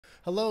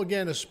Hello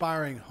again,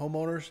 aspiring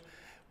homeowners.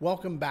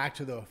 Welcome back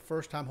to the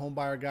First Time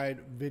Homebuyer Guide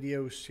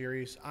video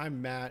series.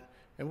 I'm Matt,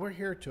 and we're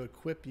here to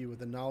equip you with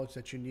the knowledge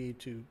that you need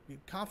to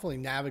confidently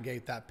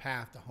navigate that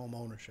path to home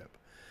ownership.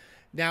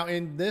 Now,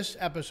 in this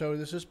episode,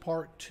 this is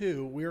part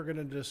 2, we are going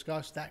to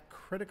discuss that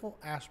critical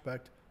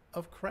aspect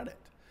of credit.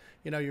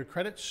 You know, your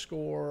credit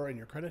score and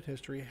your credit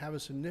history have a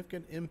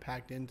significant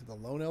impact into the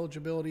loan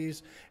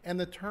eligibilities and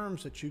the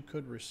terms that you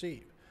could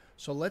receive.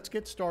 So let's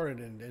get started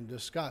and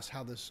discuss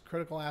how this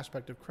critical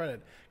aspect of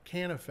credit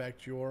can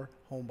affect your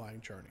home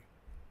buying journey.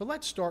 But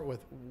let's start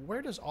with,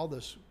 where does all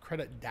this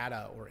credit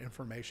data or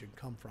information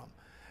come from?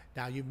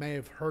 Now, you may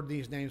have heard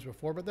these names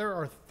before, but there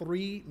are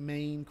 3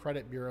 main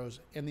credit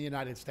bureaus in the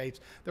United States.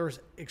 There's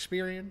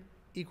Experian,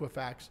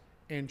 Equifax,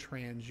 and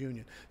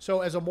TransUnion.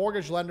 So as a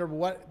mortgage lender,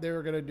 what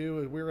they're going to do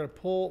is we're going to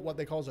pull what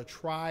they call a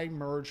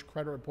tri-merge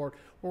credit report,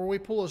 where we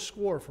pull a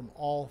score from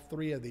all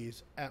 3 of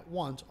these at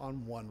once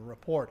on one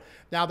report.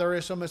 Now, there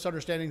is some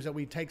misunderstandings that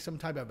we take some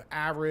type of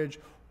average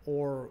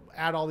or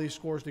add all these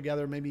scores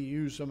together, maybe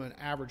use an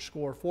average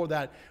score for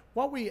that.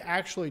 What we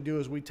actually do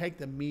is we take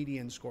the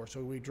median score.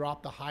 So we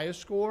drop the highest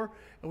score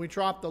and we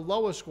drop the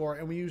lowest score,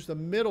 and we use the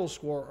middle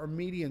score or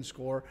median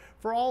score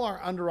for all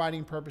our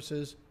underwriting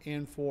purposes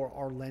and for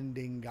our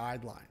lending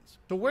guidelines.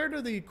 So where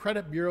do the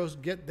credit bureaus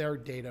get their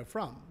data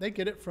from? They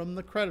get it from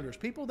the creditors,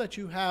 people that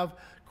you have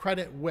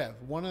credit with.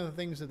 One of the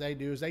things that they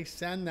do is they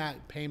send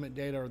that payment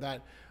data or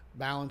that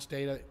balance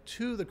data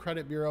to the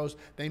credit bureaus.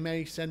 They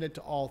may send it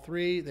to all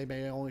 3, they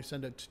may only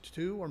send it to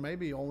 2, or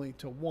maybe only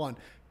to 1.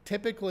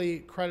 Typically,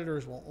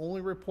 creditors will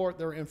only report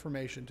their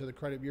information to the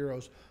credit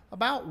bureaus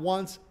about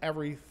once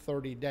every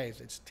 30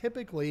 days. It's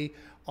typically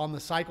on the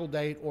cycle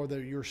date, or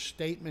your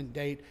statement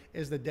date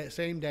is the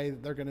same day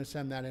that they're going to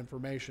send that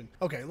information.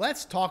 Okay,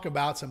 let's talk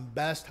about some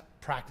best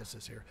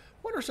practices here.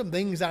 What are some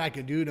things that I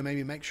could do to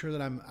maybe make sure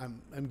that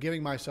I'm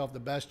giving myself the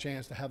best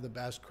chance to have the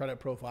best credit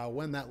profile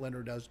when that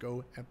lender does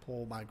go and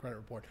pull my credit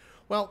report?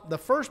 Well, the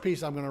first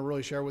piece I'm going to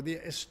really share with you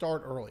is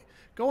start early.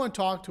 Go and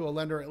talk to a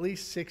lender at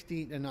least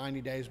 60 to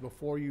 90 days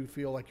before you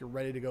feel like you're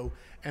ready to go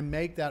and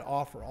make that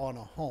offer on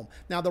a home.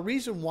 Now, the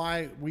reason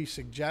why we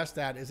suggest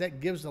that is that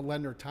gives the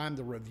lender time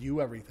to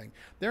review everything.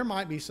 There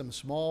might be some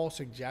small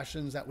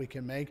suggestions that we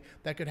can make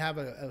that could have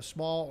a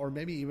small or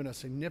maybe even a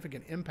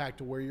significant impact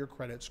to where your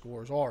credit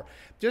scores are.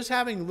 Just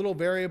having little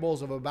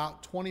variables of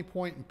about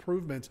 20-point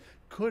improvements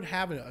could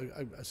have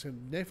a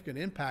significant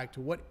impact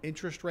to what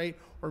interest rate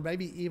or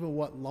maybe even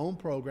what loan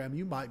program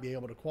you might be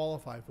able to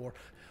qualify for.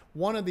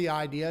 One of the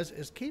ideas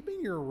is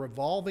keeping your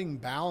revolving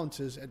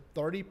balances at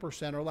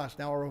 30% or less.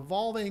 Now, a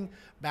revolving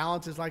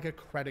balance is like a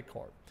credit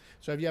card.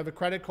 So if you have a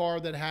credit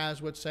card that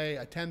has, let's say,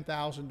 a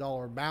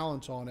 $10,000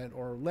 balance on it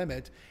or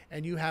limit,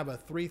 and you have a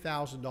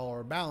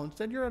 $3,000 balance,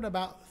 then you're at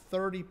about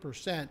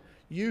 30%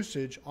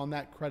 usage on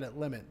that credit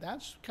limit.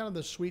 That's kind of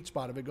the sweet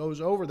spot. If it goes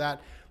over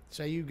that,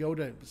 say you go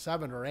to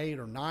 $7,000 or $8,000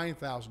 or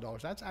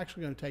 $9,000, that's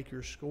actually going to take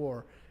your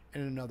score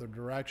in another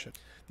direction.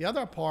 The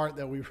other part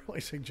that we really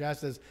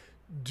suggest is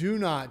do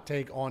not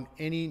take on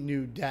any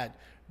new debt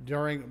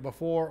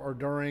before or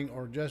during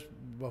or just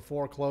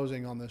before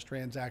closing on this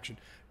transaction.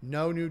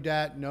 No new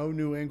debt, no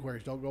new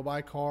inquiries. Don't go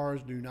buy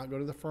cars. Do not go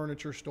to the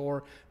furniture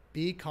store.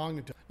 Be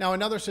cognitive. Now,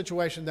 another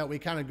situation that we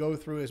kind of go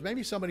through is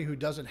maybe somebody who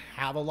doesn't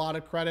have a lot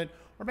of credit,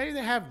 or maybe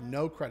they have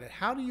no credit.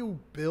 How do you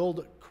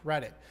build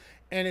credit?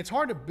 And it's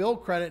hard to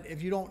build credit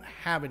if you don't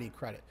have any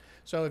credit.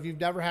 So if you've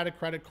never had a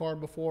credit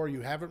card before,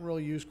 you haven't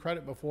really used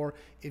credit before,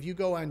 if you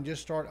go and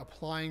just start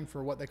applying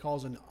for what they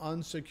call an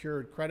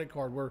unsecured credit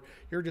card, where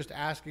you're just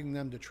asking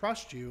them to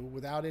trust you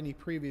without any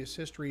previous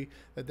history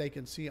that they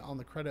can see on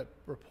the credit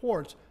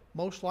reports,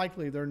 most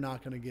likely they're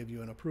not going to give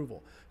you an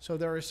approval. So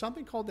there is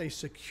something called a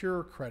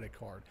secure credit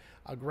card.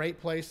 A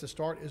great place to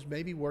start is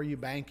maybe where you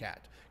bank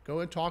at. Go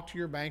and talk to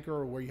your banker,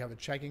 or where you have a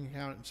checking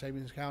account and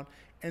savings account,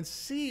 and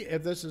see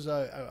if this is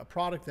a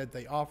product that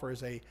they offer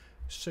as a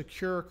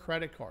secure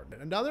credit card.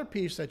 Another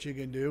piece that you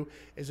can do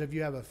is if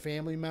you have a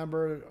family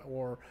member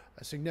or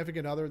a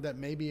significant other that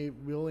may be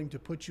willing to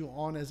put you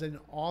on as an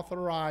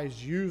authorized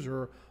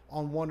user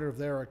on one of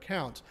their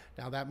accounts.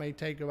 Now, that may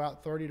take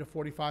about 30 to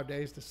 45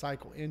 days to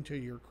cycle into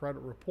your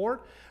credit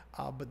report,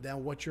 but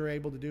then what you're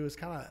able to do is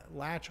kind of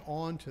latch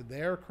on to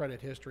their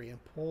credit history and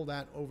pull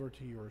that over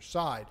to your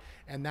side.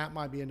 And that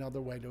might be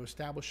another way to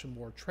establish some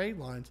more trade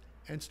lines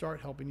and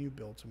start helping you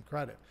build some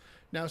credit.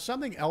 Now,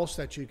 something else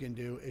that you can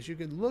do is you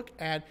can look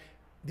at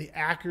the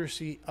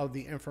accuracy of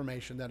the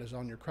information that is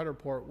on your credit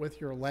report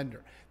with your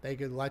lender. They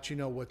can let you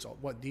know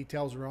what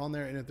details are on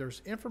there, and if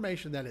there's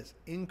information that is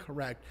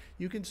incorrect,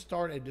 you can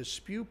start a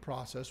dispute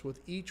process with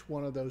each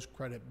one of those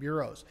credit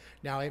bureaus.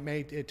 Now,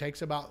 it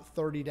takes about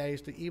 30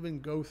 days to even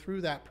go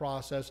through that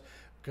process,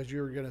 because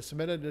you're going to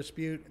submit a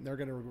dispute and they're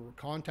going to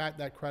contact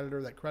that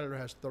creditor. That creditor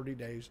has 30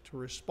 days to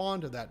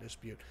respond to that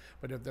dispute.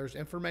 But if there's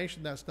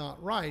information that's not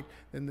right,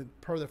 then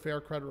per the Fair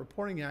Credit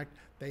Reporting Act,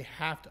 they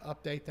have to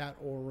update that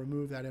or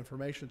remove that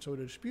information. So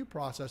the dispute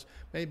process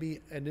may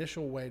be an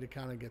initial way to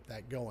kind of get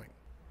that going.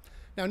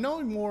 Now,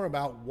 knowing more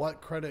about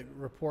what credit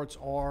reports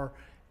are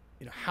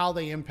how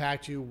they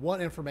impact you,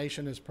 what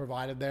information is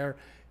provided there.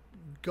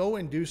 Go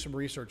and do some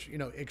research.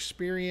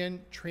 Experian,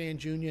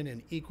 TransUnion,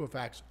 and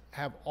Equifax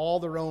have all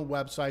their own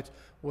websites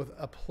with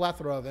a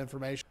plethora of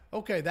information.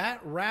 Okay, that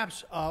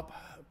wraps up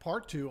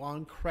part 2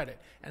 on credit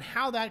and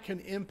how that can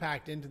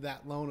impact into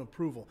that loan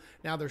approval.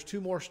 Now, there's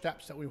 2 more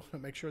steps that we want to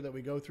make sure that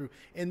we go through.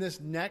 In this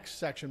next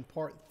section,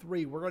 part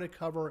 3, we're going to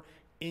cover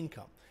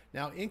income.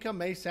 Now, income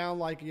may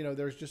sound like,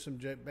 there's just some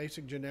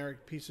basic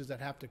generic pieces that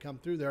have to come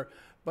through there,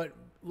 but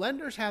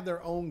lenders have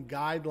their own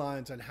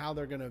guidelines on how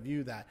they're going to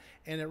view that.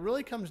 And it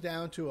really comes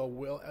down to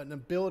an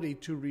ability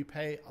to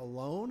repay a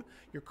loan.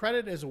 Your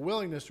credit is a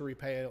willingness to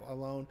repay a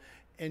loan,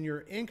 and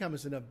your income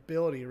is an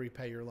ability to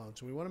repay your loan.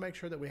 So we want to make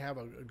sure that we have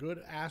a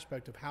good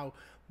aspect of how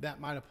that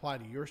might apply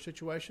to your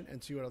situation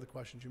and see what other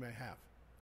questions you may have.